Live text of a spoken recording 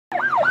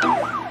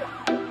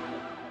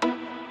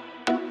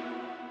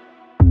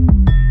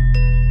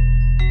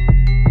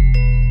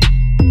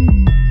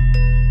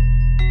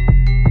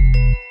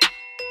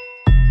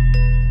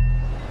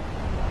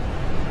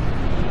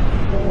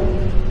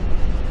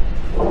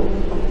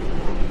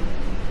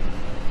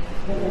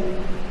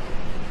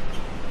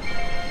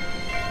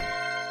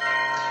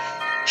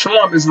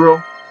Shalom,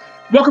 Israel.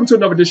 Welcome to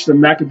another edition of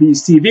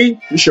Maccabees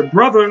TV. It's your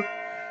brother,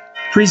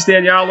 Priest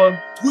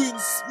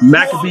Danyhaahla,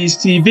 Maccabees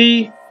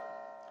TV,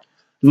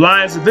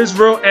 Lions of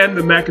Israel, and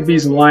the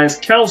Maccabees Alliance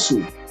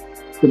Council.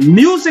 The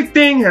music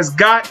thing has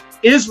got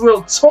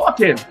Israel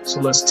talking, so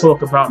let's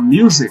talk about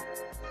music.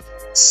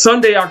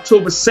 Sunday,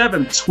 October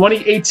 7th,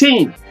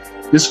 2018.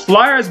 This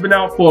flyer has been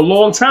out for a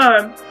long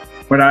time,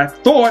 but I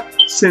thought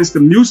since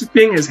the music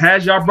thing has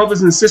had y'all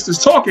brothers and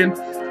sisters talking,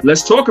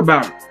 let's talk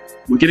about it.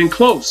 We're getting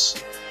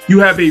close. You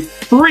have a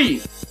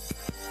free,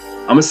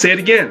 I'm going to say it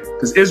again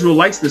because Israel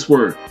likes this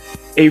word,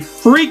 a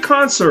free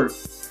concert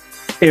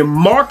in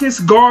Marcus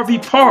Garvey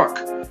Park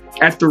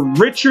at the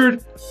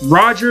Richard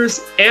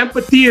Rogers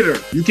Amphitheater.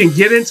 You can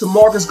get into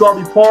Marcus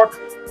Garvey Park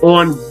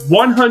on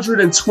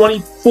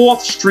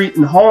 124th Street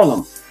in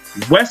Harlem,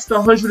 West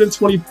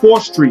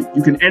 124th Street.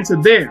 You can enter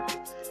there,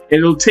 and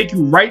it'll take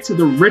you right to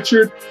the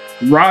Richard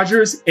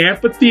Rogers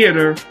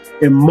Amphitheater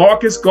in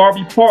Marcus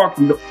Garvey Park,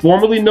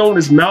 formerly known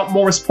as Mount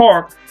Morris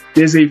Park.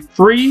 There's a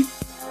free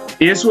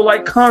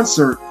Israelite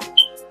concert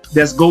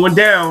that's going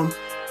down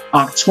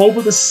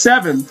October the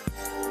 7th,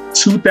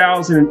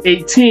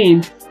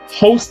 2018,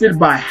 hosted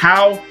by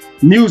How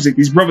Music.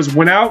 These brothers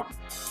went out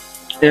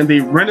and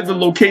they rented the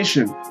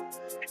location,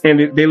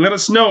 and they let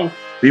us know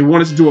they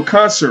wanted to do a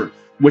concert,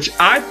 which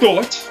I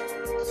thought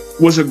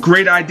was a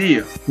great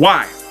idea.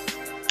 Why?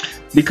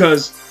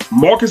 Because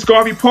Marcus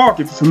Garvey Park,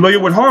 if you're familiar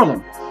with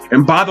Harlem,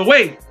 and by the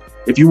way,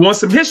 if you want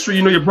some history,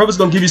 you know your brother's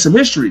gonna give you some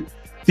history.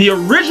 The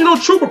original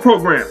trooper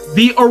program,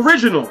 the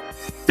original,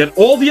 that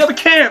all the other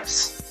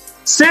camps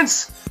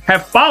since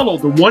have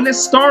followed, the one that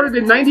started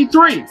in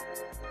 '93,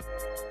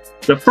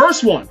 the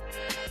first one,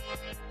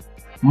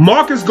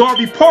 Marcus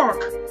Garvey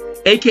Park,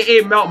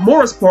 aka Mount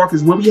Morris Park,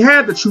 is where we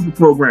had the trooper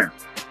program.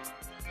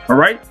 All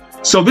right,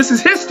 so this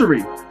is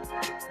history.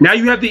 Now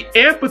you have the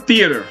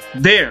amphitheater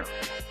there.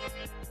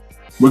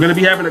 We're going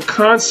to be having a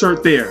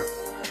concert there.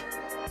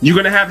 You're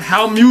going to have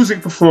How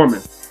Music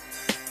performing.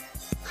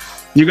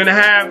 You're going to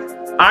have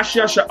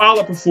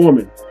Danyhaahla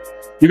performing.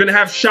 You're going to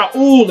have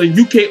Shaul and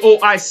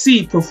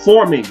UKOIC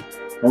performing.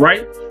 All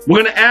right.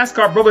 We're going to ask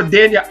our brother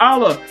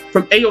Danyhaahla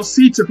from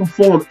AOC to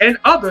perform, and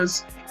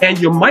others. And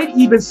you might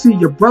even see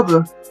your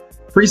brother,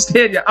 Priest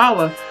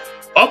Danyhaahla,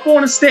 up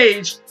on the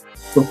stage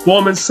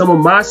performing some of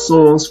my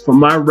songs from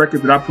my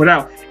record that I put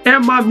out.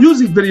 And my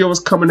music video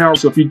is coming out.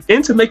 So if you're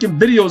into making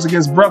videos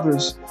against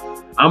brothers,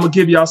 I'm going to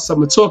give y'all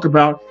something to talk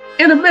about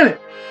in a minute.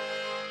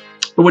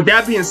 But with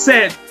that being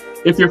said,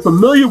 if you're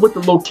familiar with the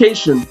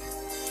location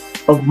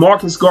of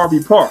Marcus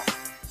Garvey Park,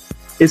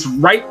 it's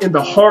right in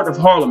the heart of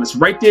Harlem. It's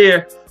right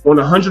there on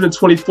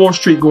 124th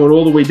Street going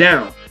all the way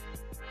down.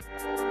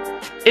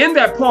 In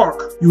that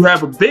park, you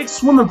have a big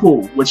swimming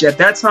pool, which at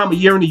that time of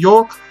year in New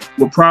York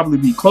will probably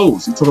be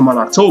closed. You're talking about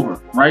October,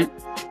 right?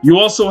 You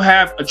also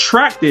have a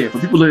track there for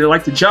people that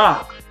like to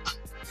jog.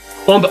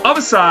 On the other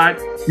side,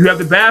 you have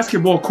the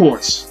basketball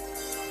courts.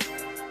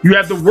 You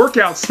have the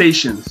workout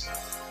stations.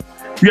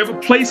 You have a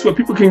place where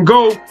people can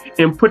go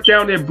and put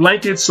down their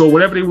blankets or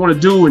whatever they want to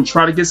do and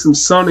try to get some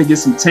sun and get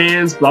some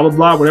tans, blah, blah,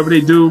 blah, whatever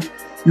they do.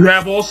 You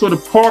have also the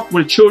park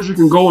where children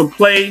can go and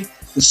play,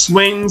 the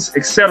swings,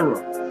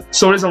 etc.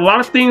 So there's a lot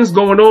of things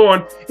going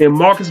on in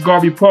Marcus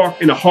Garvey Park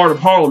in the heart of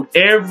Harlem.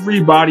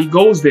 Everybody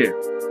goes there.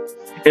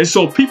 And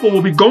so people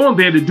will be going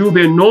there to do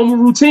their normal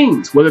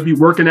routines, whether it be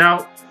working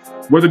out,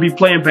 whether it be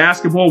playing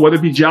basketball, whether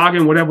it be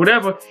jogging,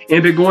 whatever.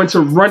 And they're going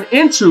to run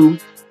into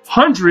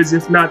hundreds,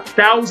 if not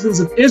thousands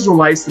of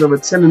Israelites that are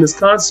attending this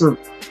concert.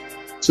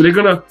 So they're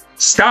going to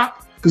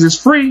stop because it's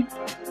free,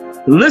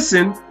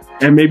 listen,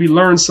 and maybe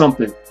learn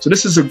something. So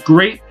this is a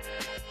great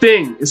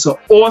thing. It's an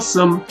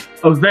awesome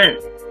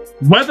event.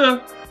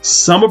 Whether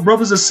some of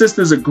brothers and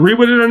sisters agree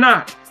with it or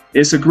not,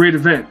 it's a great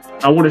event.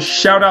 I want to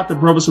shout out the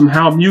brothers from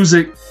How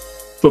Music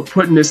for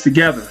putting this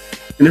together.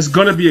 And it's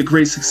going to be a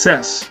great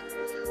success.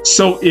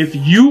 So if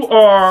you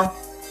are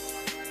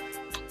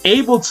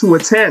able to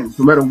attend,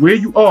 no matter where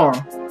you are,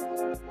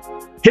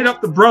 hit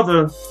up the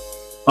brother,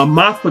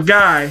 Amath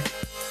Guy,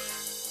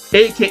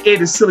 aka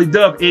the Silly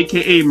Dove,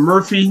 aka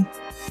Murphy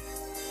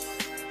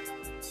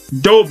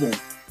Doble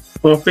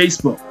on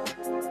Facebook.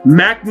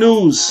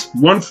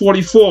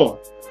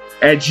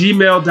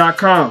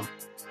 MacNews144@gmail.com.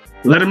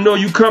 Let them know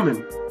you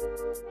coming.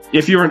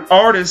 If you're an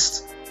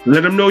artist,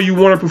 let them know you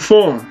want to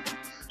perform.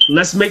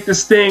 Let's make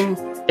this thing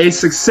a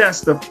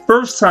success the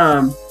first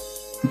time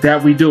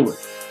that we do it.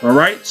 All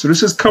right? So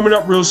this is coming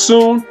up real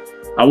soon.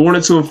 I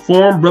wanted to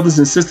inform brothers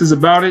and sisters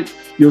about it.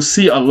 You'll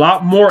see a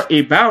lot more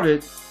about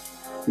it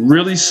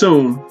really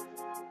soon.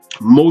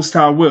 Most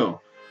I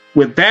will.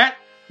 With that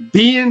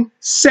being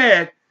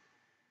said,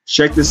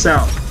 check this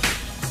out.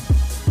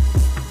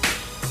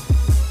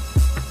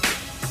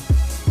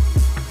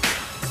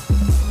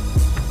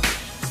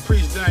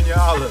 Priest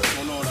Danyhaahla.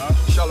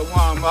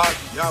 Shalom, Mak.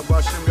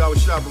 Yahweh Hashem, Yahweh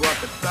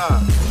Shabbarakatah.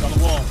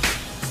 Shalom.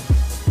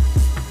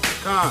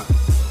 Khan.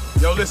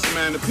 Yo, listen,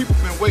 man, the people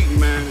been waiting,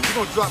 man. If you're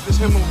gonna drop this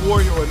hymn of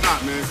warrior or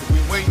not, man, because we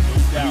waiting.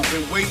 We've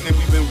been waiting and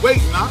we've been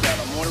waiting, huh?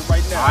 I'm on it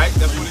right now. All right,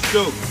 that's what it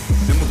do.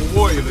 Hymn of a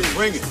warrior, let's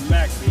bring it.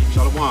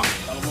 Shalom.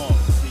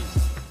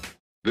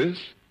 This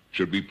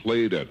should be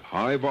played at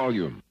high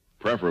volume,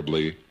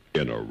 preferably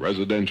in a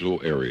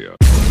residential area.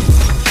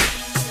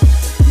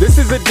 This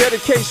is a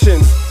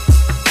dedication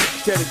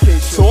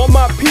to all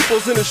my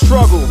peoples in the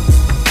struggle.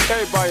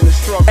 Everybody in the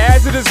struggle.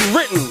 As it is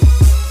written,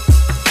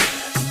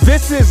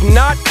 this is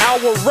not our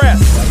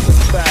rest. That's a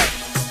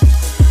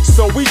fact.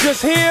 So we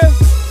just here,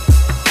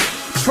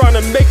 trying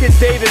to make it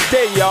day to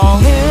day, y'all.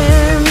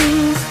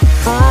 Hymn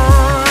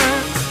for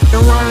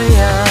the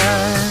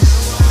warriors.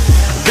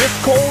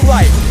 This cold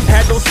life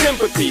had no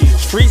sympathy,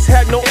 streets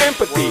had no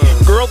empathy.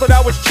 Girl that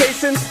I was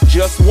chasing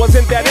just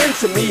wasn't that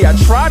into me. I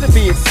tried to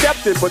be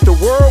accepted, but the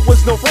world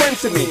was no friend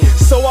to me.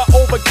 So I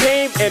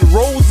overcame and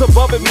rose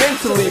above it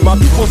mentally. My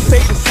people say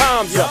Satan's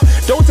time's up,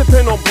 don't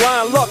depend on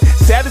blind luck.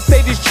 Sad to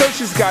say these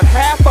churches got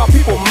half our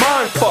people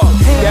mind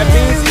fucked. That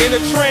means in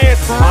a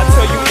trance, I'll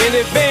tell you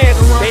in advance.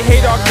 They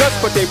hate our guts,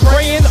 but they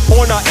praying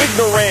on our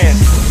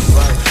ignorance.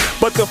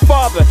 But the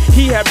Father,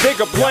 He had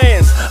bigger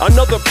plans.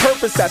 Another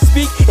purpose I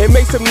speak, it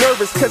makes him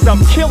nervous, cause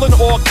I'm killing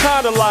all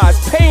kind of lies.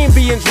 Pain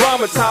being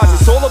dramatized,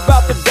 it's all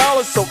about the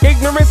dollars, so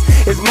ignorance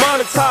is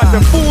monetized.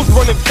 And fools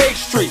running fake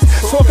streets,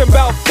 talking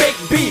about fake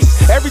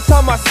beasts. Every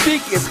time I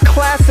speak, it's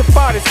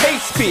classified as hate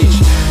speech.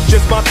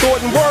 Just my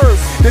thought and words,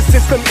 the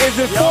system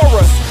isn't for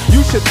us. You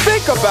should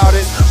think about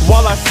it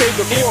while I say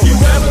the chorus. If you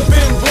ever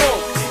been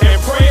broke and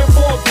praying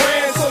for a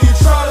grand, so you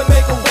try to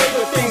make a way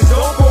but things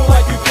don't go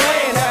like you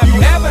planned. Have you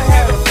ever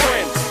had a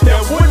friend that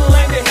wouldn't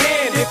lend a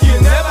hand? If you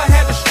never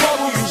had to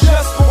struggle, you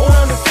just won't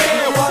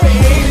understand why they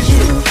hated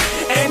you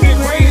and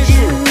degraded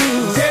you.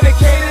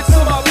 Dedicated to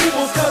my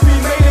peoples cause we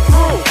made it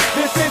through.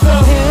 This is a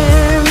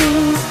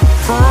Hymn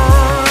for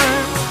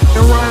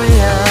the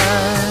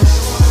warriors.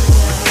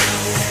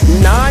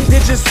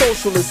 Nine-digit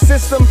socialist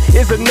system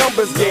is a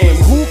numbers game.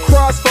 Who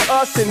cries for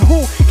us and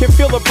who can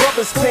feel a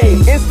brother's pain?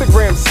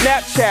 Instagram,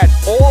 Snapchat,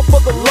 all for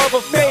the love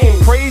of fame.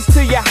 Praise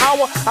to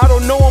Yahweh, I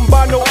don't know him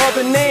by no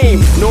other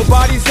name.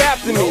 Nobody's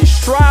after me,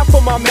 strive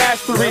for my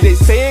mastery. They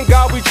say in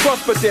God we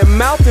trust, but their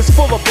mouth is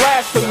full of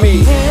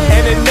blasphemy.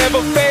 And it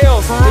never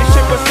fails, they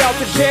ship us out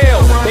to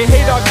jail. They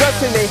hate our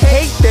guts and they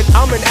hate that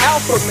I'm an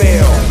alpha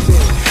male.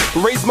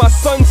 Raise my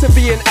son to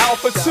be an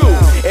alpha too.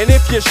 And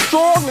if you're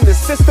strong and the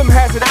system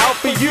has it out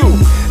for you,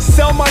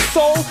 sell my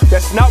soul,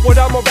 that's not what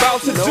I'm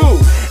about to do.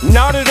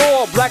 Not at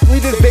all, black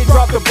leaders, they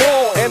dropped the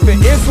ball. And the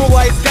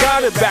Israelites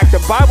got it back. The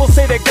Bible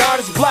say that God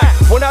is black.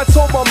 When I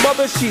told my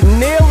mother, she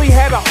nearly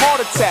had a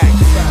heart attack.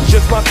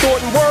 Just my thought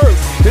and words,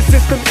 the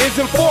system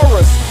isn't for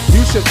us.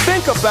 You should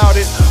think about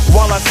it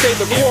while I say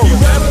the chorus. If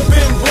you ever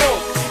been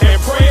broke and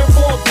praying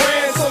for a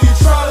grand, so you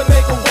try to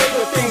make a way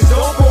but things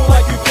don't go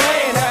like you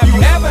planned. Have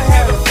you ever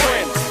had a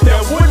friend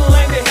that wouldn't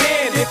lend a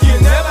hand? If you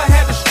never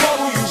had to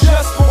struggle, you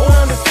just won't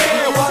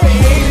understand why they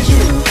hated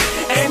you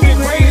and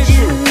degraded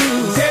you.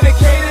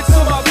 Dedicated to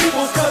my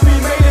peoples cause we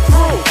made it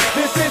through.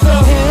 This is a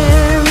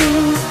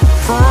Hymn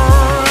for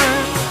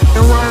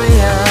the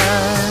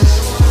warriors.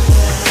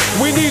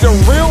 We need a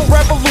real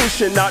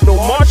revolution, not no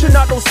marching,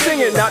 not no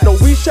singing, not no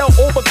we shall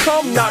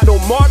overcome, not no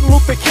Martin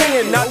Luther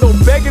King, and not no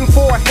begging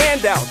for a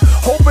handout.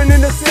 Hoping in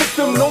the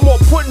system, no more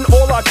putting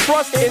all our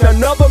trust in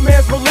another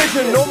man's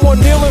religion, no more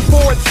kneeling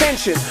for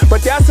attention.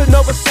 But that's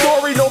another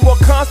story, no more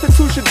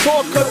Constitution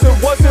talk, cause it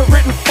wasn't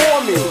written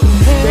for me.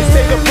 They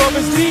say the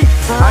brother's deep,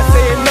 I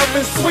say enough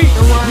is sweet.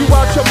 You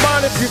out your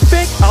mind if you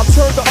think, I'll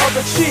turn the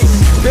other cheek.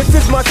 This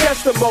is my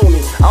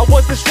testimony, I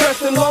was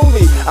distressed and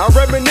lonely. I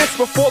reminisce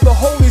before the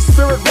Holy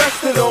Spirit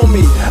rested on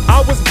me.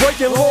 I was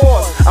breaking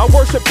laws, I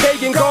worship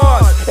pagan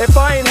gods. If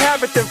I ain't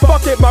have it, then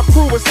fuck it, my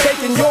crew was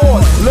taking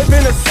yours.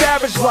 Living a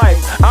savage life,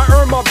 I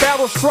earned my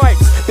battle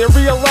stripes. Then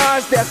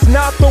realized that's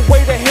not the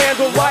way to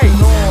handle life.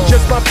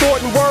 Just my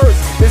thought and words,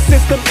 the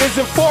system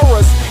isn't for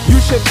us. You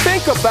should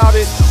think about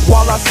it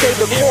while I say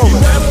the chorus. If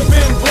you ever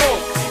been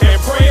broke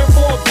and praying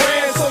for a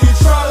grand, so you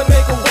try to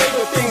make a way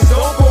but things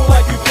don't go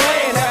like you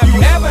planned. Have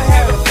you ever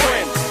had a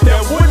friend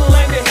that wouldn't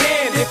lend a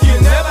hand? If you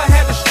never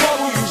had to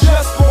struggle, you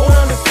just won't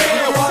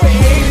understand why they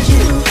hated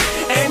you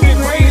and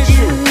degraded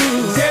you.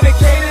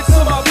 Dedicated to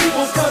my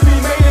peoples cause we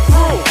made it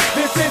through.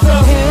 This is a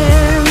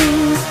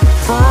Hymn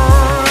for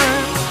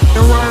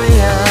the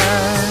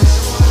warriors.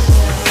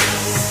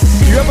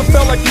 You ever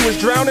felt like you was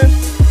drowning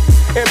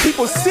and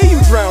people see you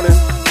drowning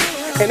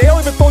and they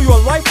don't even throw you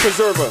a life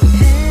preserver?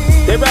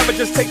 They'd rather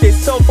just take their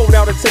cell phone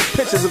out and take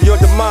pictures of your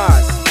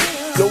demise.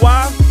 You know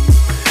why?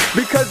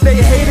 Because they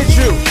hated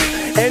you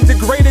and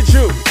degraded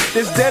you.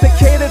 It's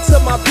dedicated to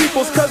my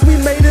peoples cause we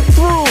made it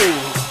through.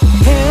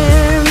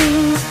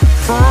 Hymn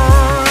for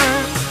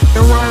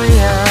the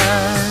warriors.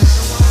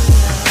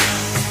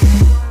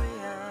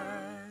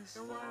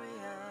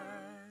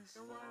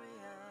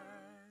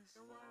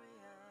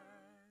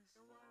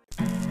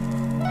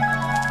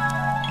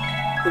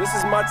 So this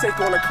is my take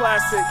on a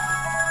classic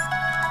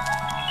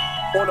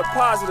on the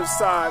positive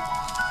side.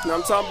 You know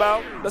what I'm talking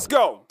about? Let's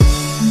go.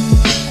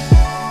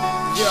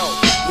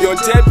 Yo, your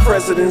dead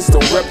presidents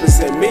don't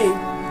represent me.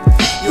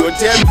 Your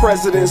dead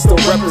presidents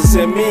don't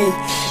represent me.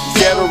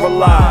 Dead or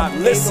alive,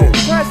 listen.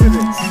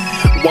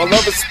 While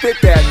others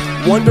spit that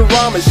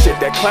Wonderama shit,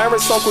 that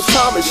Clarence Uncle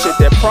Thomas shit,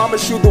 that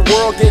promise you the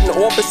world, get in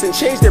office and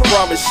change their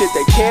promise shit,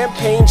 that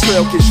campaign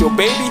trail kiss your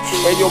baby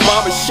and your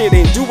mama shit,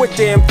 ain't do a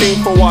damn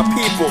thing for our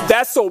people.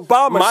 That's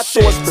Obama my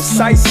shit. Thoughts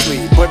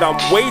precisely, but I'm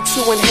way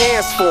too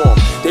enhanced for them.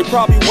 They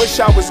probably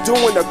wish I was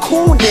doing a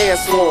coon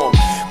dance for them.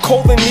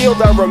 Cold and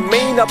kneeled, I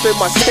remain up in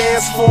my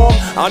stance form.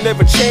 I'll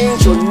never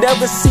change, you'll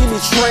never see me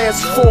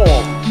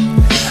transform.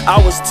 I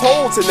was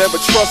told to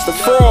never trust the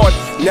fraud,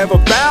 never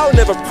bow,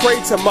 never pray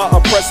to my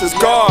oppressor's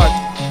God.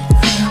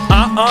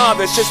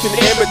 That's just an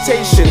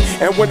invitation.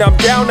 And when I'm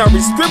down, I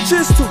read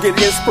scriptures to get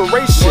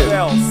inspiration. What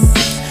else?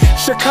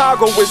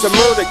 Chicago is a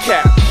murder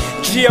cap.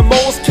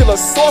 GMOs kill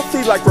us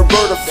softly like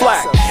Roberta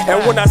Flack. And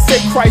when I say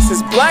Christ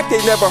is black,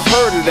 they never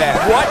heard of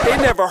that. What? They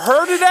never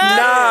heard of that?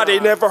 Nah, they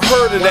never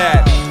heard of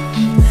that.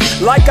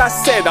 Like I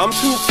said, I'm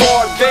too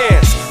far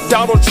advanced.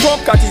 Donald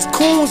Trump got these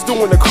coons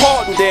doing the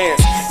Carlton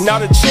dance.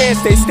 Not a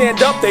chance, they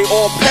stand up, they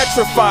all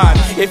petrified.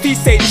 If he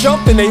say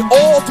jump, then they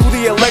all do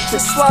the electric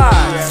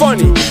slide.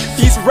 Funny,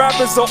 these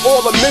rappers are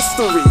all a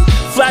mystery.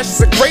 Flashes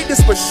of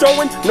greatness but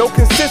showing no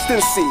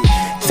consistency.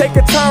 Take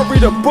a time,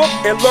 read a book,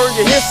 and learn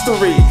your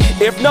history.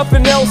 If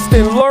nothing else,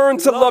 then learn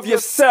to love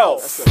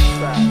yourself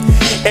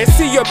and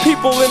see your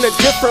people in a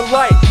different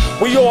light.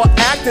 We all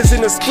actors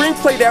in a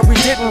screenplay that we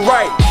didn't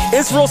write.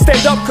 Israel,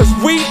 stand up, cause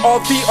we are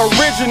the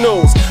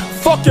originals.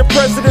 Fuck your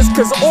presidents,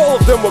 cause all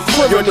of them were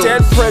criminals. Your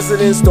dead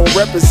presidents don't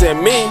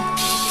represent me.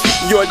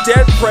 Your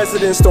dead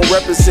presidents don't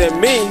represent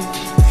me.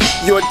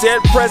 Your dead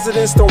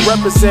presidents don't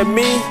represent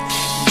me.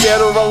 Dead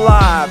or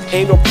alive,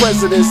 ain't no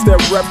presidents that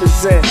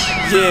represent.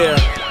 Yeah.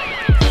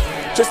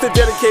 Just a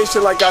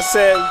dedication, like I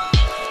said.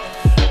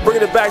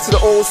 Bringing it back to the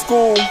old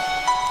school,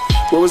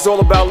 where it was all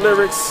about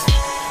lyrics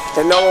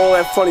and not all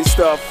that funny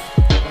stuff,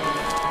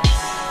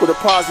 with a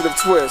positive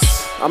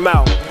twist. I'm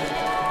out.